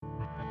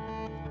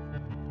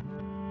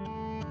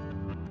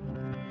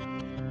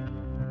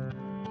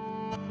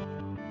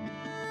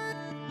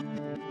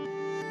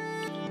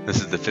This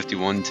is the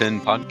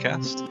 5110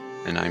 podcast,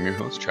 and I'm your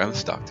host, Travis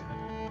Stockton.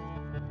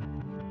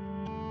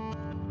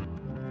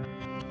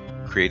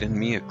 Create in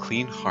me a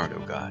clean heart, O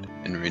God,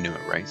 and renew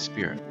a right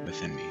spirit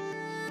within me.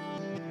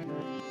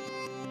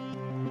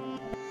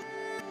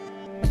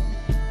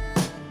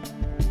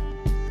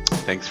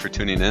 Thanks for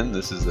tuning in.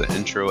 This is the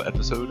intro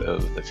episode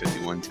of the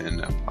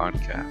 5110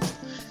 podcast.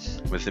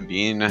 With it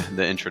being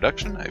the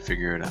introduction, I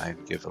figured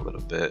I'd give a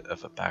little bit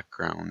of a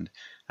background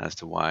as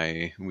to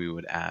why we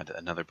would add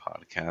another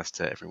podcast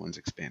to everyone's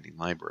expanding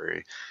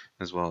library,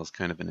 as well as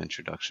kind of an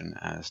introduction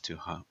as to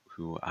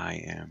who I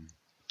am.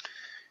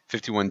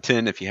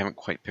 5110, if you haven't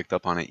quite picked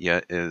up on it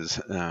yet, is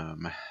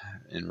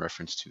in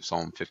reference to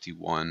Psalm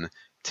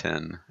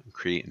 51:10.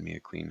 Create in me a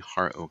clean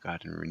heart, O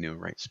God, and renew a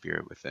right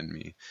spirit within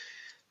me.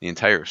 The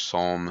entire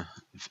Psalm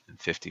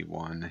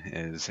 51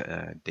 is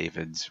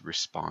David's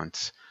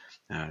response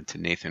to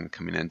Nathan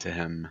coming into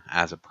him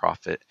as a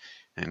prophet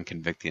and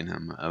convicting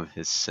him of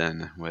his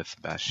sin with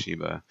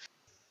Bathsheba.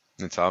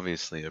 It's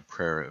obviously a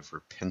prayer of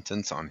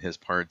repentance on his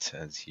part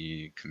as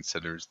he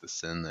considers the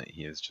sin that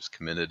he has just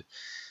committed,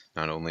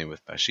 not only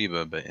with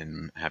Bathsheba, but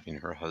in having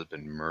her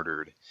husband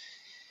murdered.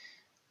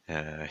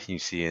 You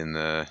see in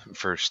the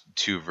first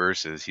two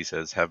verses, he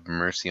says, "Have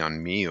mercy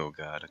on me, O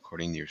God,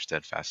 according to your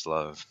steadfast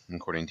love.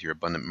 According to your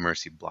abundant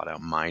mercy, blot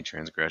out my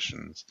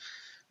transgressions."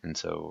 And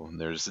so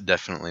there's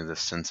definitely this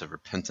sense of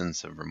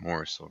repentance, of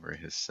remorse over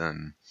his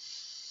sin.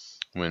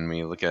 When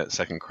we look at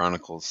 2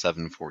 Chronicles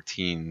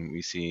 7:14,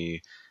 we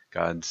see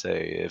God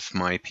say, "If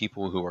my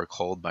people who are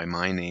called by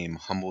my name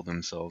humble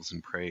themselves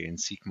and pray and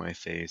seek my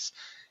face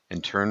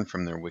and turn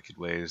from their wicked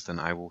ways, then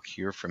I will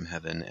hear from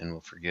heaven and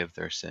will forgive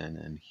their sin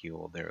and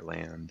heal their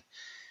land."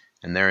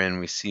 And therein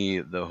we see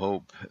the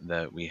hope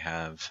that we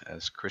have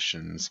as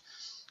Christians,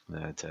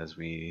 that as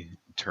we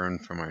turn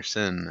from our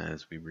sin,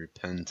 as we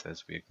repent,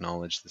 as we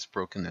acknowledge this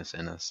brokenness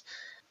in us,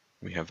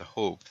 we have the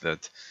hope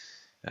that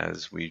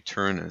as we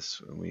turn,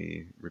 as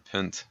we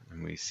repent,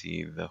 and we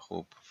see the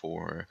hope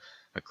for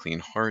a clean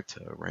heart,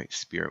 a right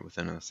spirit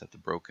within us, that the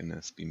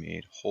brokenness be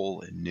made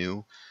whole and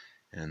new,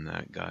 and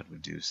that God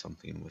would do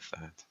something with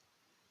that.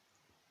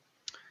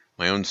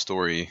 My own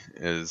story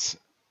is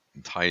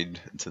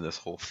tied to this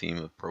whole theme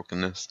of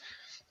brokenness.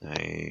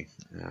 I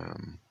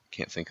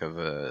can't think of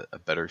a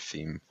better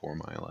theme for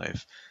my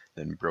life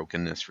than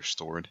brokenness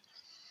restored.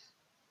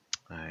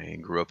 I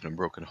grew up in a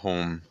broken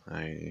home.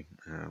 I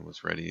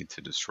was ready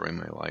to destroy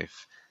my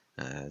life.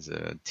 As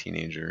a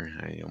teenager,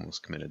 I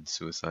almost committed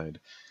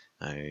suicide.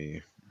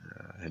 I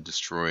had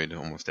destroyed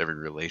almost every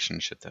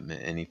relationship that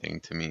meant anything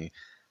to me.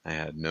 I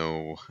had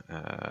no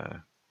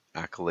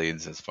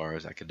accolades as far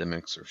as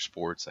academics or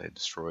sports. I had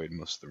destroyed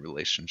most of the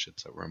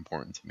relationships that were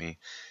important to me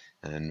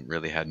and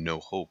really had no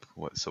hope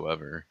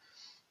whatsoever.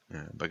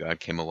 But God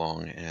came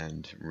along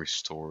and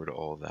restored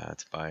all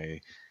that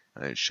by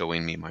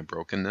showing me my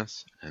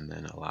brokenness and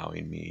then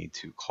allowing me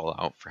to call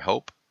out for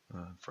help,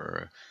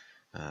 for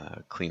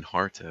a clean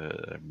heart,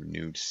 a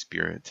renewed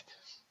spirit.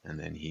 And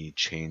then he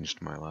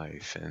changed my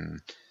life.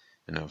 And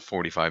in a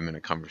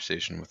 45-minute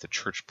conversation with a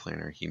church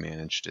planner, he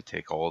managed to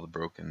take all the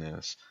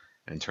brokenness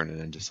and turn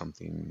it into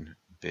something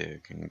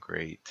big and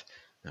great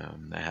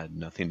that had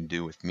nothing to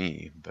do with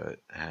me,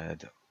 but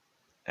had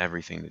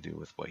everything to do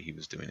with what he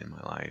was doing in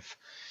my life.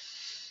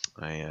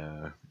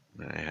 I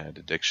had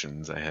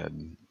addictions. I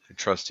had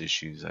trust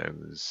issues. I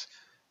was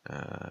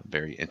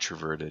very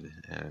introverted,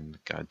 and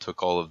God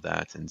took all of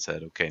that and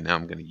said, "Okay, now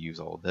I'm going to use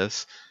all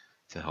this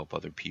to help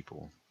other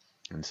people."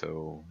 And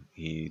so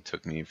he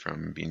took me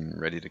from being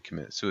ready to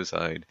commit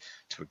suicide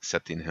to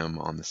accepting him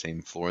on the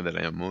same floor that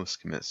I almost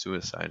commit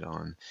suicide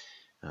on,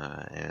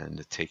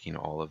 and taking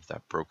all of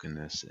that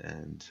brokenness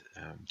and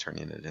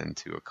turning it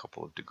into a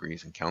couple of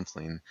degrees in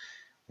counseling,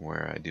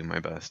 where I do my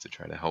best to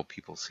try to help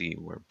people see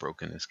where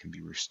brokenness can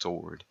be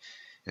restored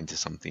into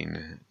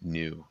something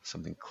new,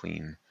 something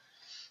clean.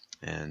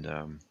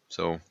 And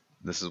so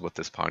this is what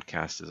this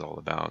podcast is all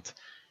about.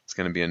 It's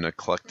going to be an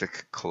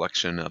eclectic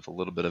collection of a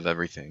little bit of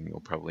everything.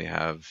 You'll probably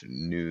have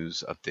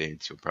news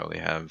updates. You'll probably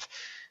have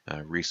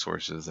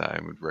resources that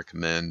I would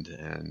recommend,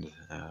 and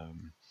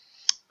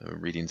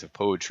readings of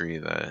poetry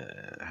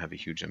that have a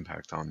huge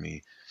impact on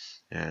me,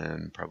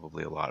 and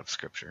probably a lot of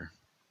scripture,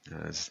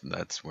 as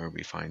that's where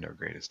we find our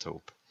greatest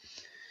hope.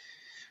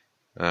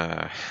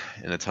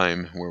 In a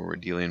time where we're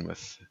dealing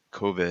with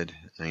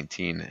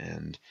COVID-19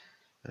 and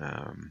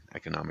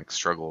economic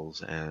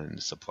struggles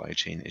and supply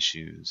chain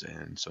issues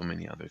and so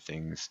many other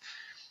things,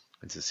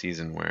 it's a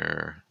season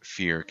where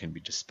fear can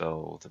be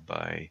dispelled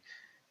by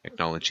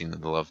acknowledging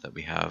the love that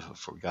we have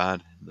for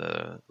God,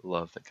 the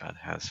love that God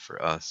has for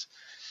us,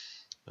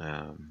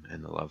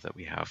 and the love that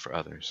we have for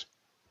others.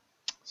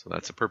 So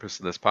that's the purpose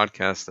of this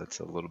podcast. That's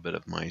a little bit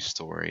of my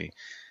story.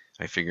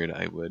 I figured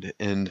I would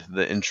end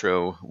the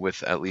intro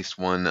with at least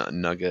one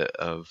nugget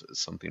of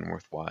something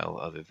worthwhile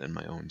other than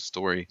my own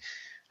story.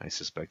 I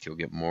suspect you'll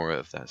get more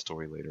of that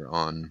story later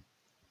on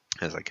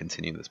as I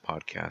continue this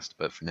podcast.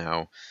 But for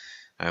now,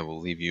 I will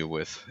leave you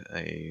with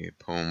a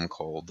poem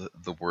called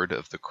 "The Word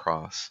of the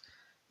Cross"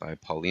 by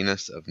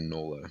Paulinus of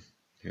Nola,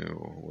 who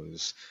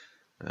was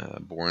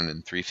born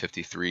in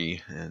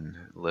 353 and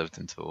lived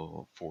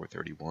until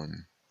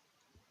 431.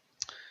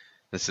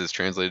 This is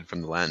translated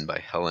from the Latin by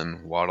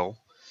Helen Waddell,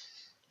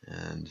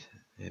 and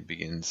it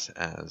begins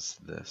as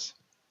this.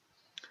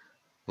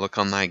 Look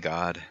on thy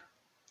God,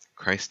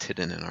 Christ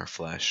hidden in our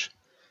flesh,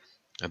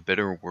 a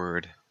bitter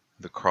word,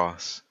 the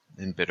cross,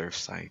 in bitter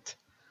sight,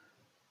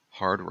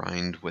 hard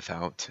rind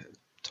without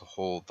to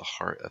hold the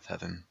heart of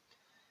heaven.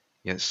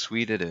 Yet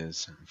sweet it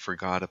is, for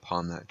God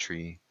upon that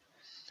tree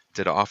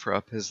did offer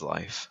up his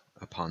life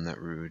upon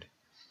that rood.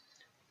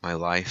 My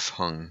life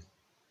hung,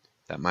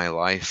 that my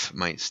life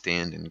might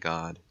stand in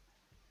God.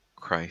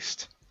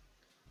 Christ,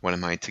 what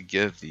am I to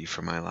give thee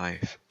for my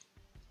life,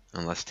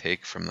 unless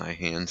take from thy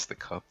hands the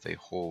cup they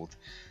hold,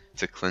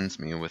 to cleanse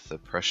me with the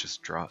precious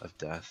draught of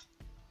death?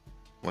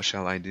 What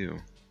shall I do?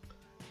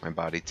 My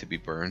body to be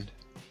burned?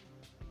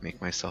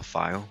 Make myself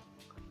vile?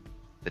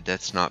 The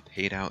debt's not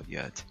paid out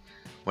yet.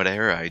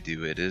 Whate'er I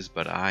do, it is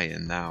but I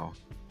and thou,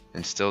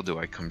 and still do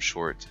I come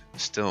short,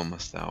 still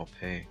must thou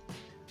pay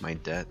my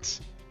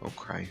debts, O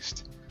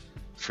Christ.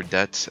 For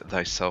debts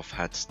thyself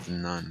hadst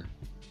none.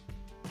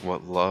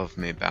 What love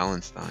may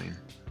balance thine?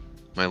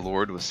 My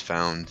Lord was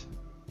found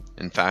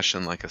in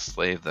fashion like a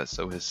slave, that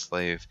so his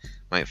slave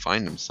might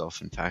find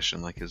himself in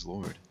fashion like his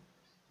Lord.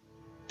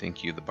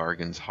 Think you the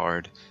bargain's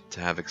hard, to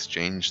have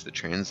exchanged the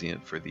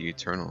transient for the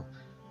eternal,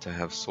 to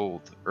have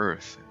sold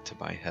earth to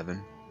buy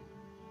heaven?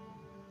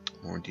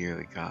 More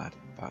dearly God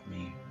bought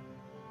me.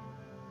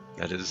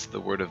 That is the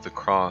word of the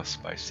cross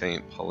by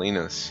St.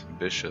 Paulinus,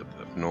 Bishop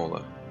of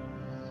Nola.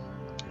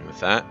 And with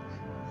that,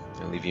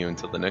 I leave you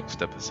until the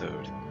next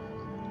episode.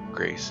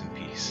 Grace and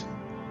peace.